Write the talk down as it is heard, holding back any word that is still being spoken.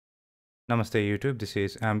Namaste YouTube, this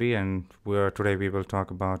is Ambi and today we will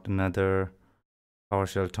talk about another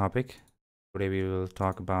PowerShell topic. Today we will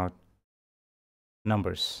talk about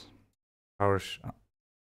numbers. Did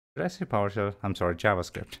I say PowerShell? I'm sorry,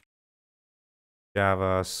 JavaScript.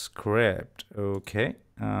 JavaScript, okay.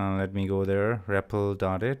 Let me go there,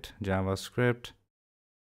 REPL.it, JavaScript.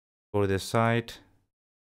 Go to this site,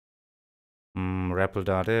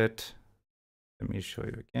 REPL.it. Let me show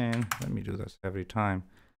you again. Let me do this every time.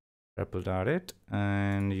 REPL.it,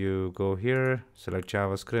 and you go here, select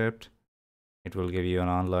JavaScript. It will give you an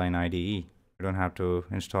online IDE. You don't have to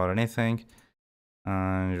install anything,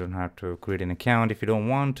 and you don't have to create an account if you don't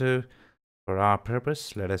want to. For our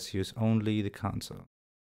purpose, let us use only the console.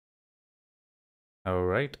 All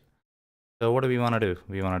right, so what do we want to do?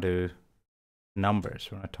 We want to do numbers.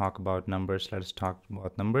 We want to talk about numbers. Let us talk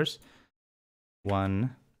about numbers.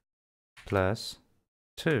 1 plus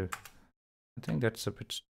 2. I think that's a bit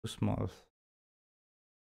too small.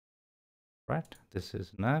 Right, this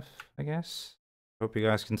is enough, I guess. Hope you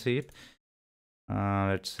guys can see it.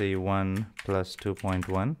 Let's say 1 plus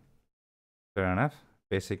 2.1. Fair enough.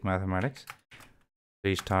 Basic mathematics.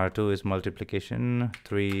 3 star 2 is multiplication.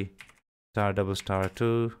 3 star double star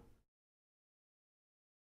 2.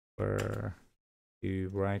 Where you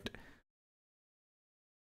write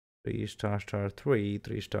 3 star star 3,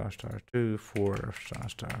 3 star star 2, 4 star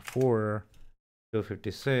star 4.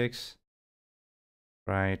 256,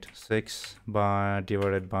 right? 6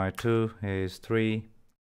 divided by 2 is 3.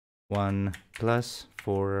 1 plus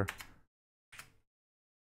 4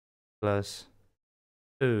 plus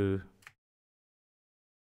 2.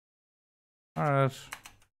 All right,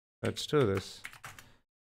 let's do this.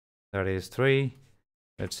 That is 3.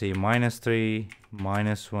 Let's see, minus 3,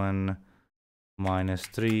 minus 1, minus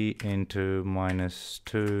 3 into minus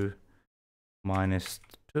 2, minus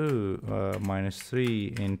 2, minus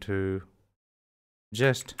 3 into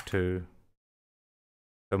just 2.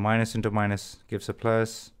 So minus into minus gives a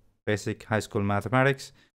plus. Basic high school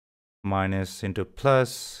mathematics. Minus into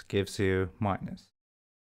plus gives you minus.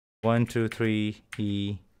 1, 2, 3,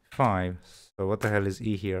 E, 5. So what the hell is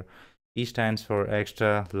E here? E stands for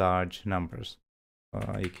extra large numbers.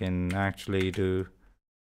 You can actually do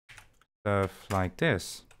stuff like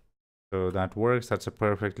this. So that works. That's a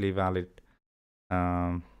perfectly valid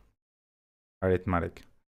arithmetic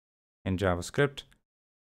in JavaScript.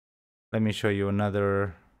 Let me show you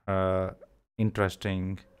another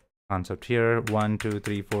interesting concept here. 1, 2,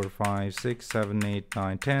 3, 4, 5, 6, 7, 8,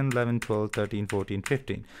 9, 10, 11, 12, 13, 14,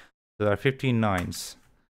 15. So there are 15 nines.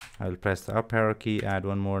 I will press the up arrow key, add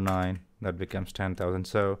one more 9. That becomes 10,000.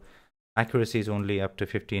 So accuracy is only up to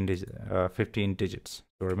 15 digits.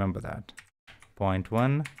 So remember that.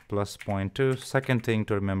 0.1 plus 0.2. Second thing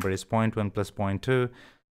to remember is 0.1 plus 0.2.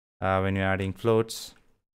 When you're adding floats,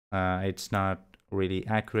 it's not really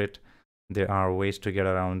accurate. There are ways to get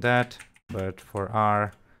around that, but for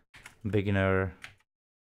our beginner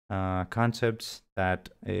concepts, that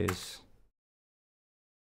is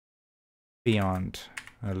beyond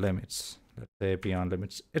limits. Let's say beyond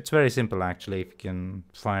limits. It's very simple actually. If you can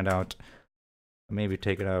find out, maybe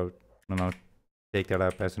take it out, take that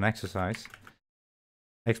up as an exercise.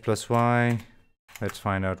 X plus y, let's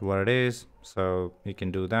find out what it is. So you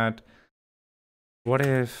can do that. What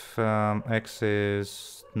if x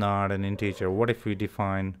is not an integer? What if we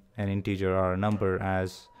define an integer or a number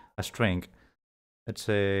as a string? Let's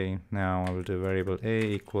say now I will do variable a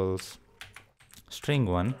equals string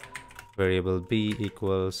 1, variable b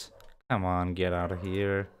equals, come on, get out of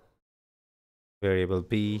here, variable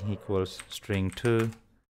b equals string 2,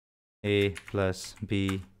 a plus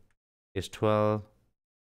b is 12,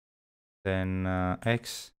 then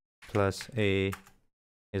x plus a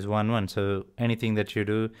is 1, 1. So anything that you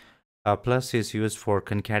do, plus is used for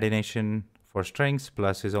concatenation for strings.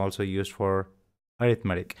 Plus is also used for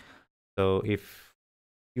arithmetic. So if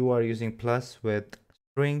you are using plus with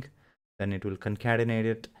string, then it will concatenate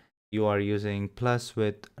it. You are using plus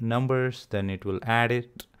with numbers, then it will add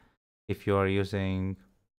it. If you are using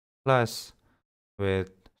plus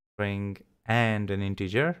with string and an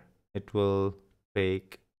integer, it will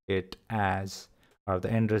take it as, or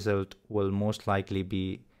the end result will most likely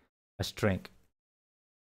be a string.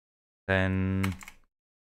 Then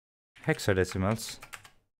hexadecimals,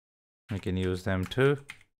 we can use them too,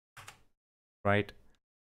 right?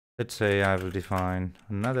 Let's say I will define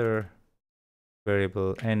another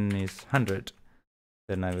variable, n is 100.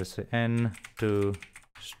 Then I will say n to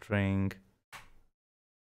string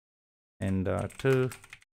n.to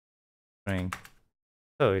string.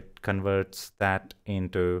 So it converts that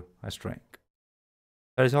into a string.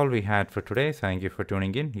 That is all we had for today. Thank you for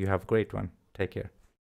tuning in. You have a great one. Take care.